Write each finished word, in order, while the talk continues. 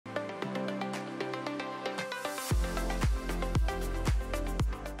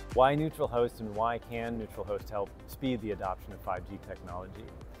Why neutral host and why can neutral host help speed the adoption of 5G technology?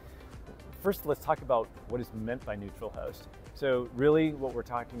 First, let's talk about what is meant by neutral host. So really what we're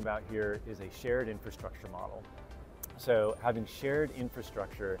talking about here is a shared infrastructure model. So having shared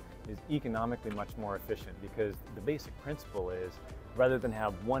infrastructure is economically much more efficient because the basic principle is rather than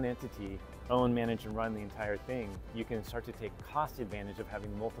have one entity own, manage, and run the entire thing, you can start to take cost advantage of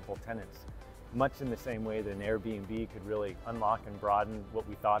having multiple tenants. Much in the same way that an Airbnb could really unlock and broaden what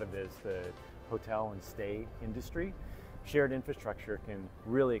we thought of as the hotel and stay industry, shared infrastructure can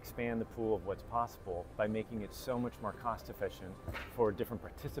really expand the pool of what's possible by making it so much more cost efficient for different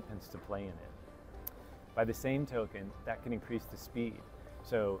participants to play in it. By the same token, that can increase the speed.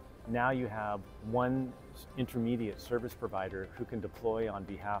 So now you have one intermediate service provider who can deploy on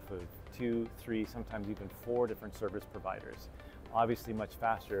behalf of 2, 3, sometimes even 4 different service providers. Obviously much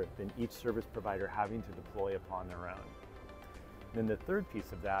faster than each service provider having to deploy upon their own. Then the third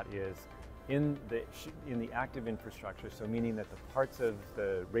piece of that is in the active infrastructure, so meaning that the parts of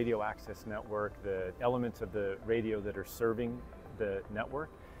the radio access network, the elements of the radio that are serving the network,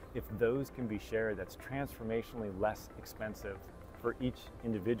 if those can be shared, that's transformationally less expensive for each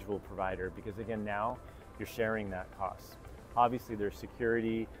individual provider because again, now you're sharing that cost. Obviously there's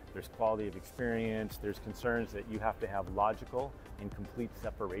security, there's quality of experience, there's concerns that you have to have logical and complete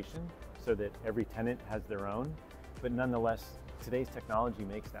separation so that every tenant has their own, but nonetheless, today's technology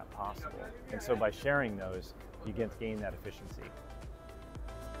makes that possible. And so by sharing those, you gain that efficiency.